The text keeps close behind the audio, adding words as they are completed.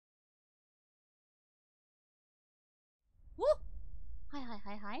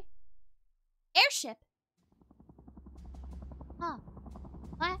Hi. Airship. Huh.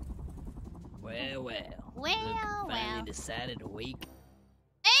 What? Well. Well. Finally decided a week.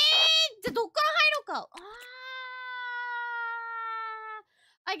 じゃあどっから入ろうか。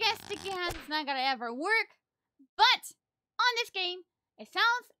I guess sticky hands is not gonna ever work, but on this game, it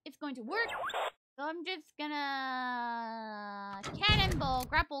sounds it's going to work. So I'm just gonna cannonball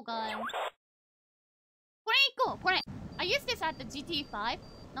grapple gun. これ行こう。これ。I used this at the GT5.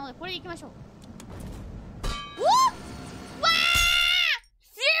 なのでこれ行きましょう。おっ！わー！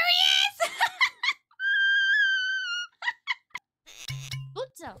 Serious? どっ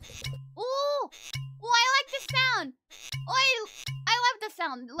ちだろう？おー！ Oh, I like this sound. Oh, I love the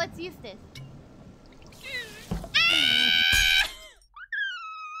sound. Let's use this.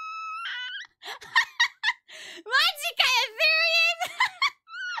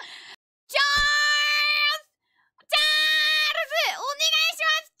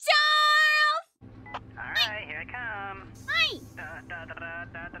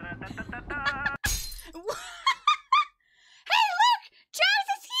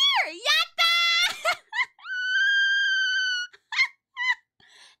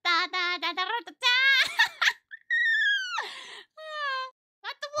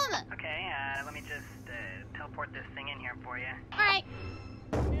 Teleport this thing in here for you. Alright.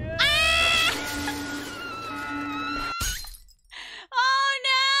 Yeah. Oh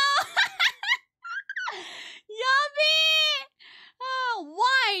no! Yummy! Oh,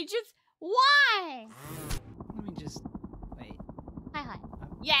 why? Just why? Let me just wait. Hi.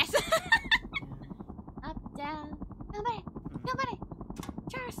 Yes! Up, down. Nobody!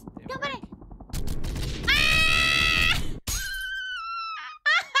 Charles! Nobody!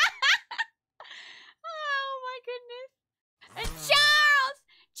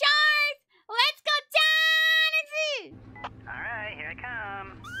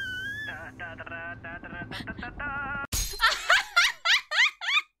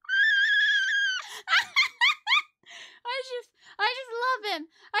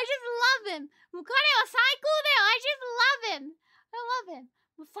 I just love him. もう彼は最高だよ。I just love him. I love him.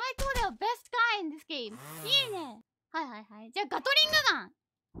 もう最高だよ。Best guy in this game. いいね。はい。じゃあガトリングガン。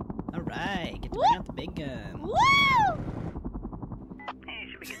Alright, get to bring out the big gun. Woo! Hey,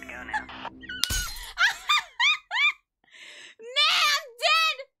 should we get to go now? Man, I'm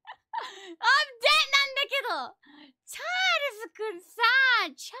dead! I'm dead なんだけど。チャールズくんさ、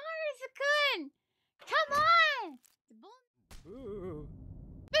チャールズくん。Come on! Ooh.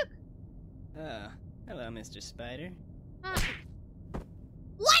 Hello, Mr. Spider.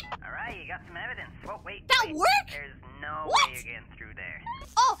 What? Alright, you got some evidence. Whoa, wait. That worked? There's no What? way you're getting through there.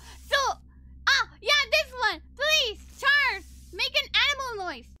 Oh, so... Oh, yeah, this one. Please, Charles, make an animal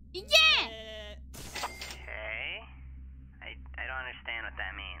noise. Yeah! Okay. I don't understand what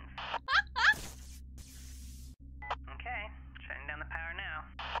that means. Okay, shutting down the power now.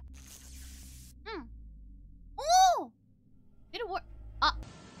 Oh! Did it work?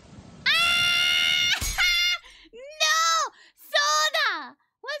 No! Soda!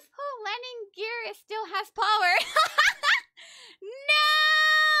 Let's hope landing gear still has power.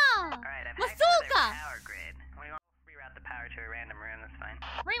 No! Alright, I've Well, hacked into their Soka! power grid. We want to reroute the power to a random room, that's fine.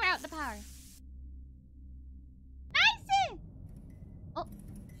 Reroute the power. Nice! Oh,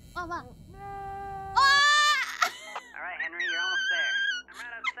 wow. Alright, Henry, you're almost there. I'm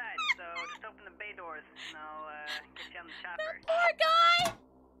right outside, so just open the bay doors and I'll get you on the chopper. Poor guy!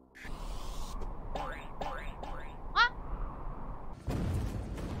 What?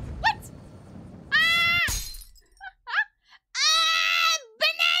 What?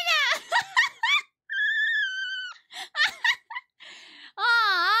 Banana!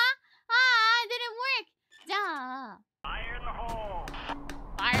 Didn't work. Duh. Fire in the hole!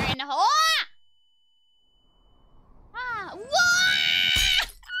 Fire in the hole! Whoa!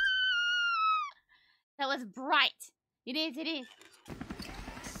 That was bright. It is. Of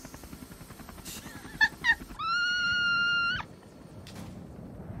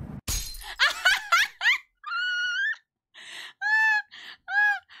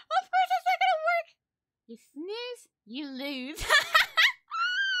course that's not gonna work. You snooze, you lose.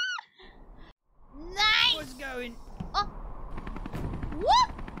 Nice. What's going? Oh. What?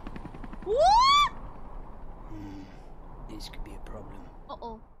 This could be a problem.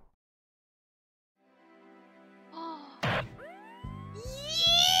 Uh-oh.